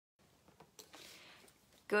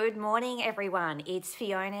Good morning, everyone. It's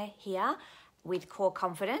Fiona here with Core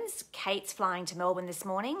Confidence. Kate's flying to Melbourne this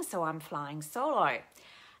morning, so I'm flying solo.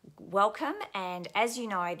 Welcome, and as you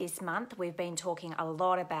know, this month we've been talking a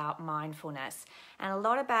lot about mindfulness and a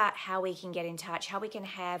lot about how we can get in touch, how we can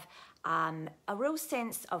have a real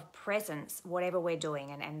sense of presence, whatever we're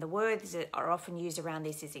doing. And the words that are often used around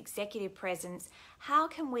this is executive presence. How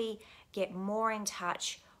can we get more in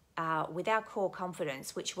touch with our core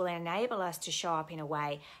confidence, which will enable us to show up in a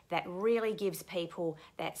way that really gives people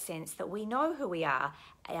that sense that we know who we are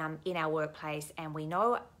in our workplace, and we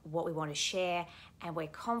know what we want to share, and we're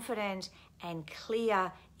confident and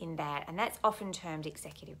clear in that. And that's often termed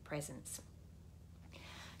executive presence.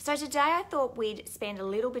 So today I thought we'd spend a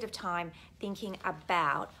little bit of time thinking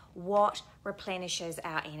about what replenishes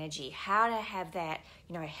our energy, how to have that,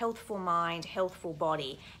 healthful mind, healthful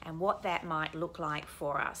body, and what that might look like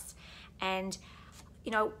for us. And,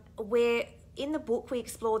 we're in the book, we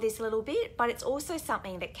explore this a little bit, but it's also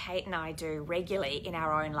something that Kate and I do regularly in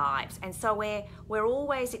our own lives. And so we're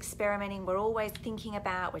always experimenting, we're always thinking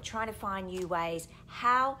about, we're trying to find new ways.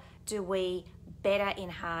 How do we better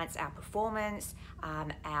enhance our performance,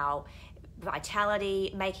 our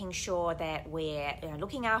vitality, making sure that we're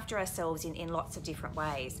looking after ourselves in lots of different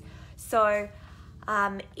ways. So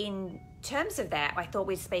in terms of that, I thought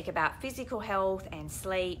we'd speak about physical health and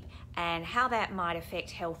sleep and how that might affect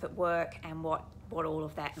health at work and what all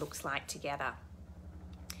of that looks like together.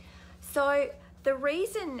 So the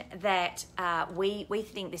reason that we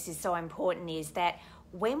think this is so important is that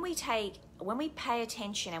when we pay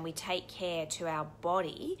attention and we take care to our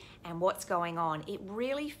body and what's going on, it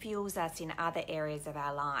really fuels us in other areas of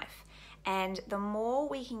our life. And the more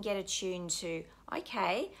we can get attuned to,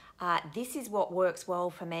 okay, this is what works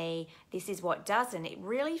well for me, this is what doesn't, it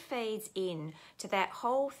really feeds in to that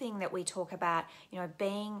whole thing that we talk about,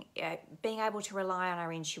 being able to rely on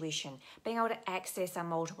our intuition, being able to access our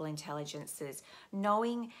multiple intelligences,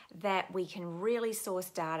 knowing that we can really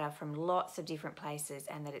source data from lots of different places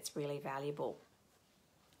and that it's really valuable.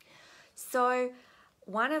 So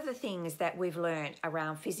one of the things that we've learned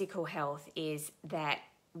around physical health is that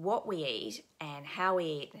what we eat and how we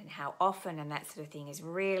eat and how often and that sort of thing is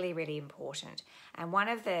really, really important. And one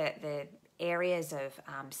of the areas of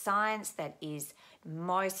science that is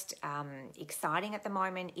most exciting at the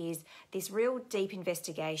moment is this real deep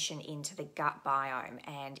investigation into the gut biome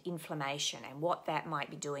and inflammation and what that might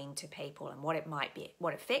be doing to people and what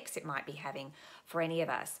effects it might be having for any of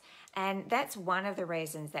us. And that's one of the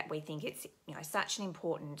reasons that we think it's such an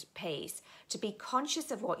important piece to be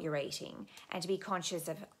conscious of what you're eating and to be conscious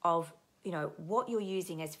of what you're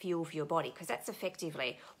using as fuel for your body, because that's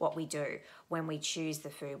effectively what we do when we choose the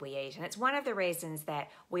food we eat. And it's one of the reasons that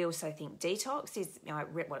we also think detox is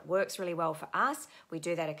what works really well for us. We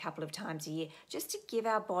do that a couple of times a year just to give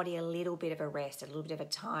our body a little bit of a rest, a little bit of a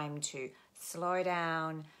time to slow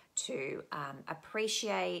down, to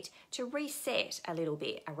appreciate, to reset a little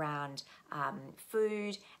bit around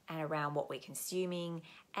food and around what we're consuming,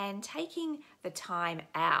 and taking the time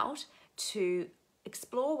out to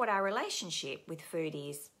explore what our relationship with food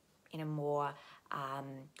is in a more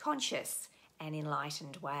conscious and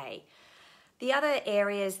enlightened way. The other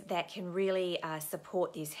areas that can really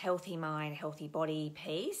support this healthy mind, healthy body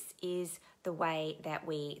piece is the way that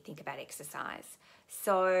we think about exercise.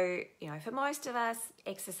 So, for most of us,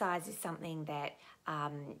 exercise is something that,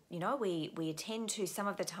 we attend to some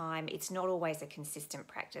of the time. It's not always a consistent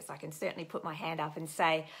practice. I can certainly put my hand up and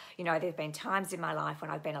say, there have been times in my life when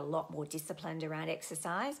I've been a lot more disciplined around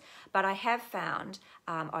exercise, but I have found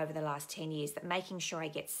over the last 10 years that making sure I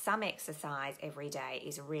get some exercise every day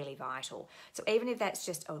is really vital. So even if that's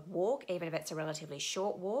just a walk, even if it's a relatively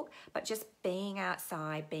short walk, but just being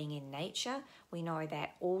outside, being in nature, we know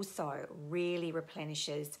that also really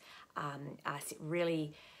replenishes us.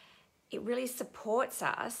 It really supports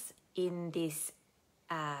us in this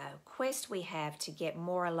quest we have to get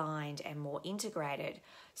more aligned and more integrated.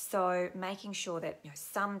 So making sure that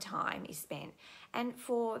some time is spent. And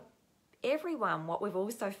for everyone, what we've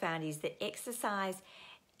also found is that exercise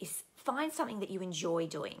is find something that you enjoy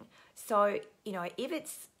doing. So, if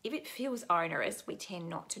it feels onerous, we tend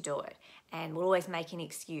not to do it, and we'll always make an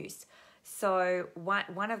excuse. So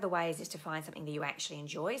one of the ways is to find something that you actually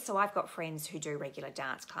enjoy. So I've got friends who do regular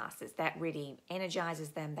dance classes. That really energizes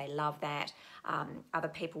them. They love that. Other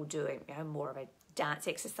people do more of a dance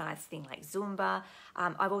exercise thing like Zumba.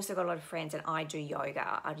 I've also got a lot of friends and I do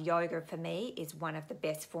yoga. Yoga for me is one of the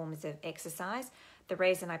best forms of exercise. The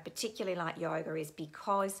reason I particularly like yoga is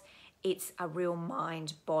because it's a real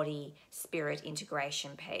mind, body, spirit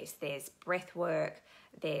integration piece. There's breath work,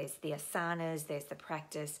 there's the asanas, there's the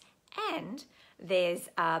practice, And there's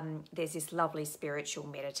this lovely spiritual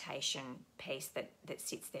meditation piece that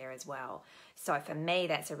sits there as well. So for me,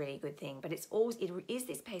 that's a really good thing. But it is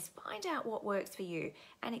this piece. Find out what works for you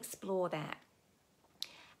and explore that.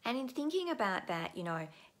 And in thinking about that,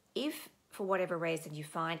 if for whatever reason you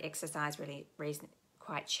find exercise really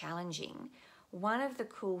quite challenging, one of the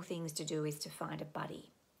cool things to do is to find a buddy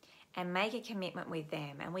and make a commitment with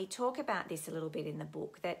them. And we talk about this a little bit in the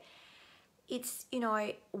book, that it's,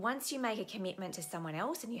 once you make a commitment to someone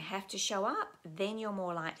else and you have to show up, then you're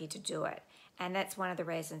more likely to do it. And that's one of the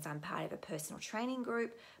reasons I'm part of a personal training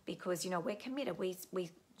group, because, we're committed. We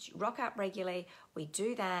rock up regularly, we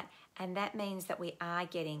do that, and that means that we are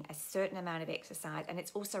getting a certain amount of exercise, and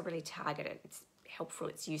it's also really targeted. It's helpful,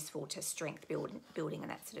 it's useful to strength building and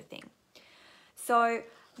that sort of thing. So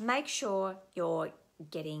make sure you're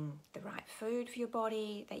getting the right food for your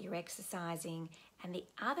body, that you're exercising. And the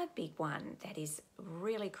other big one that is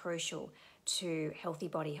really crucial to healthy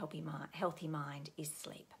body, healthy mind is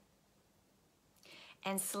sleep.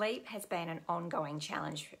 And sleep has been an ongoing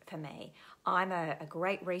challenge for me. I'm a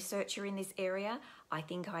great researcher in this area. I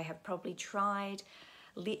think I have probably tried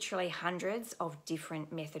literally hundreds of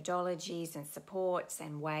different methodologies and supports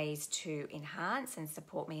and ways to enhance and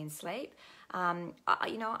support me in sleep.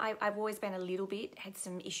 I've always been had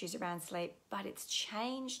some issues around sleep, but it's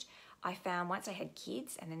changed. I found once I had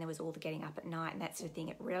kids, and then there was all the getting up at night and that sort of thing,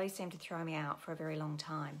 it really seemed to throw me out for a very long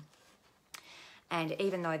time. And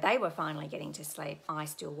even though they were finally getting to sleep, I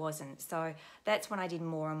still wasn't. So that's when I did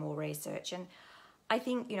more and more research. And I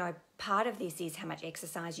think, part of this is how much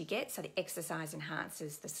exercise you get. So the exercise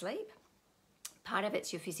enhances the sleep. Part of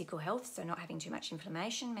it's your physical health. So not having too much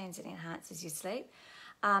inflammation means it enhances your sleep.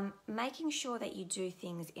 Making sure that you do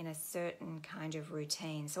things in a certain kind of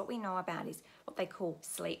routine. So what we know about is what they call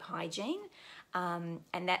sleep hygiene. And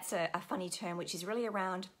that's a funny term, which is really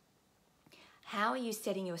around how are you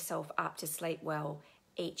setting yourself up to sleep well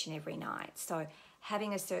each and every night. So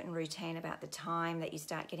having a certain routine about the time that you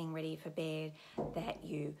start getting ready for bed, that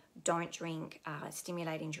you don't drink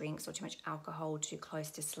stimulating drinks or too much alcohol too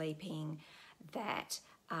close to sleeping, that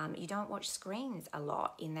you don't watch screens a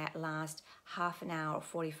lot in that last half an hour or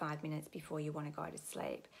 45 minutes before you want to go to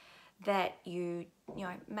sleep, that you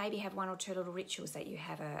maybe have one or two little rituals, that you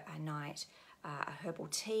have a night, a herbal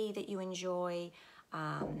tea that you enjoy,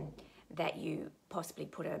 that you possibly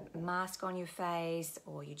put a mask on your face,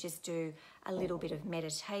 or you just do a little bit of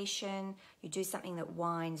meditation. You do something that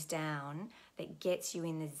winds down, that gets you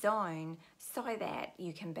in the zone, so that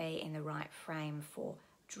you can be in the right frame for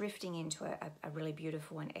drifting into a really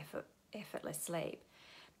beautiful and effortless sleep.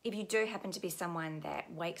 If you do happen to be someone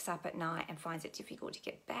that wakes up at night and finds it difficult to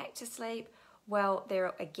get back to sleep, well, there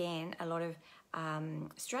are, again, a lot of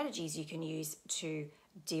strategies you can use to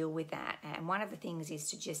deal with that. And one of the things is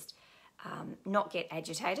to just not get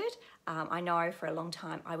agitated. I know for a long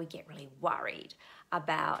time I would get really worried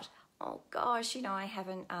about, oh gosh, I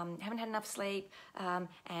haven't had enough sleep, and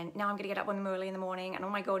now I'm going to get up early in the morning, and oh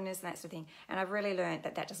my goodness, and that sort of thing. And I've really learned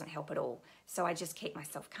that doesn't help at all. So I just keep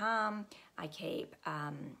myself calm. I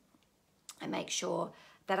make sure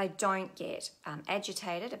that I don't get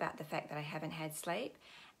agitated about the fact that I haven't had sleep,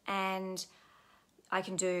 and I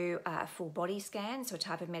can do a full body scan, so a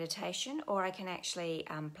type of meditation, or I can actually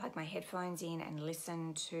plug my headphones in and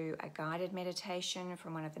listen to a guided meditation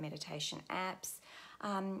from one of the meditation apps,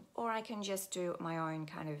 or I can just do my own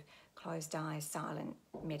kind of closed eyes, silent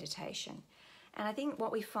meditation. And I think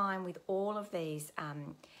what we find with all of these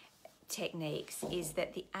techniques is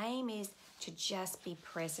that the aim is to just be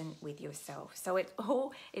present with yourself. So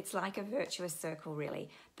it's like a virtuous circle, really.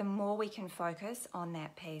 The more we can focus on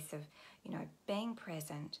that piece of, being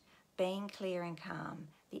present, being clear and calm,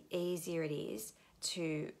 the easier it is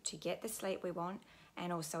to get the sleep we want,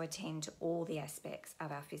 and also attend to all the aspects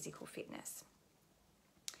of our physical fitness.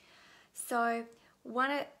 So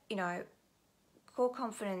core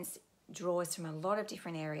confidence draws from a lot of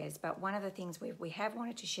different areas, but one of the things we have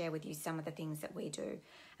wanted to share with you, some of the things that we do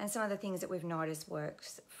and some of the things that we've noticed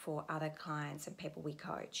works for other clients and people we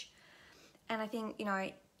coach. And I think,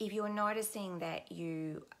 if you're noticing that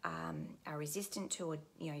you are resistant to, or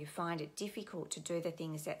you find it difficult to do the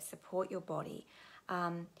things that support your body,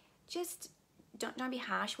 just don't be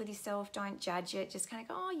harsh with yourself. Don't judge it. Just kind of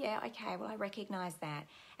go, oh yeah, okay, well I recognize that,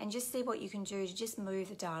 and just see what you can do to just move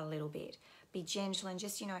the dial a little bit. Be gentle and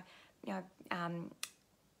just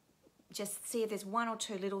just see if there's one or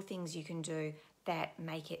two little things you can do that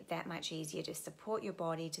make it that much easier to support your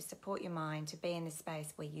body, to support your mind, to be in the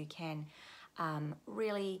space where you can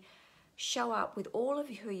really show up with all of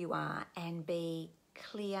who you are and be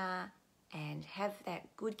clear and have that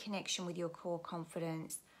good connection with your core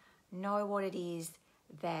confidence, know what it is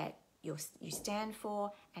that you stand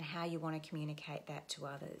for and how you want to communicate that to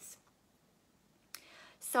others.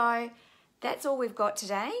 So that's all we've got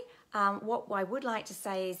today. What I would like to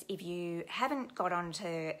say is, if you haven't got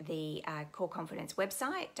onto the Core Confidence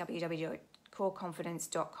website,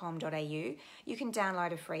 www.coreconfidence.com.au, you can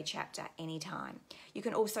download a free chapter anytime. You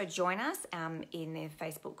can also join us in the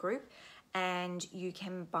Facebook group, and you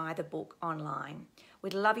can buy the book online.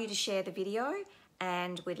 We'd love you to share the video,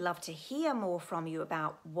 and we'd love to hear more from you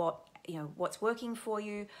about what's working for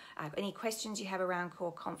you. Any questions you have around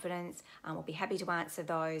core confidence, we'll be happy to answer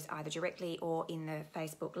those either directly or in the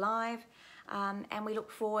Facebook Live. And we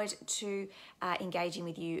look forward to engaging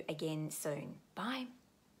with you again soon. Bye.